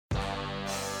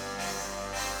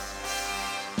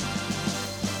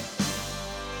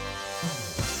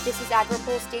This is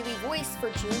AgriPulse Daily Voice for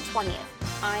June 20th.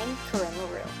 I'm Corinne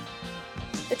LaRue.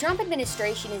 The Trump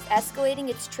administration is escalating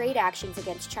its trade actions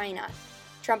against China.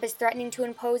 Trump is threatening to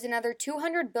impose another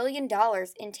 $200 billion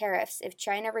in tariffs if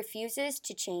China refuses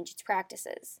to change its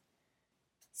practices.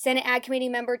 Senate Ag Committee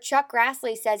member Chuck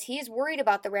Grassley says he is worried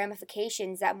about the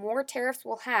ramifications that more tariffs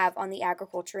will have on the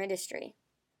agriculture industry.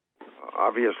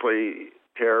 Obviously,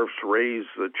 tariffs raise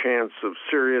the chance of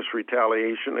serious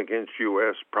retaliation against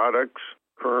U.S. products.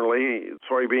 Currently,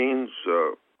 soybeans,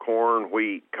 corn,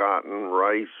 wheat, cotton,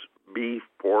 rice, beef,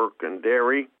 pork, and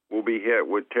dairy will be hit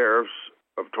with tariffs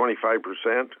of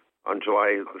 25% on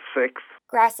July 6th.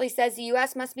 Grassley says the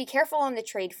U.S. must be careful on the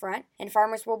trade front, and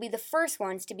farmers will be the first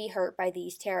ones to be hurt by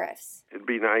these tariffs. It'd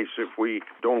be nice if we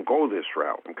don't go this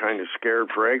route. I'm kind of scared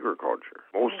for agriculture.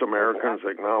 Most Americans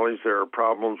acknowledge there are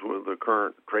problems with the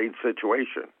current trade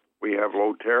situation. We have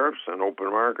low tariffs and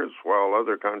open markets, while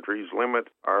other countries limit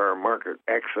our market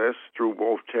access through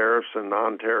both tariffs and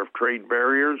non-tariff trade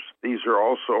barriers. There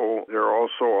are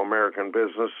also American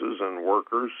businesses and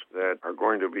workers that are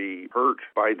going to be hurt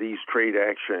by these trade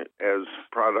actions, as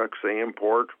products they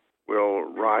import will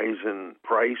rise in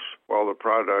price, while the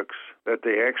products that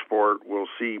they export will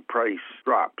see price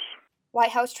drops.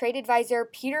 White House trade advisor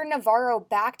Peter Navarro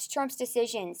backed Trump's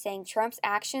decision, saying Trump's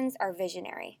actions are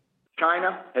visionary.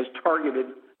 China has targeted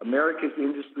America's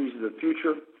industries of the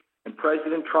future, and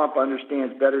President Trump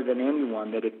understands better than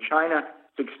anyone that if China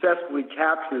successfully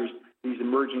captures these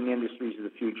emerging industries of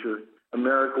the future,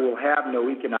 America will have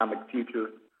no economic future,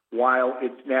 while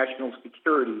its national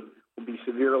security will be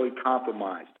severely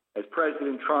compromised. As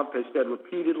President Trump has said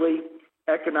repeatedly,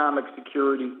 economic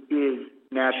security is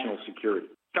national security.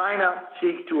 China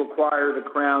seeks to acquire the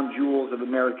crown jewels of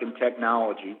American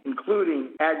technology,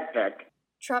 including ag tech.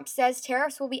 Trump says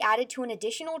tariffs will be added to an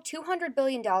additional $200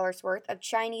 billion worth of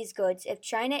Chinese goods if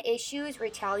China issues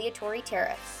retaliatory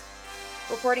tariffs.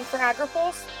 Reporting for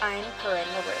AgriPulse, I'm Corinne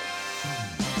LaRue.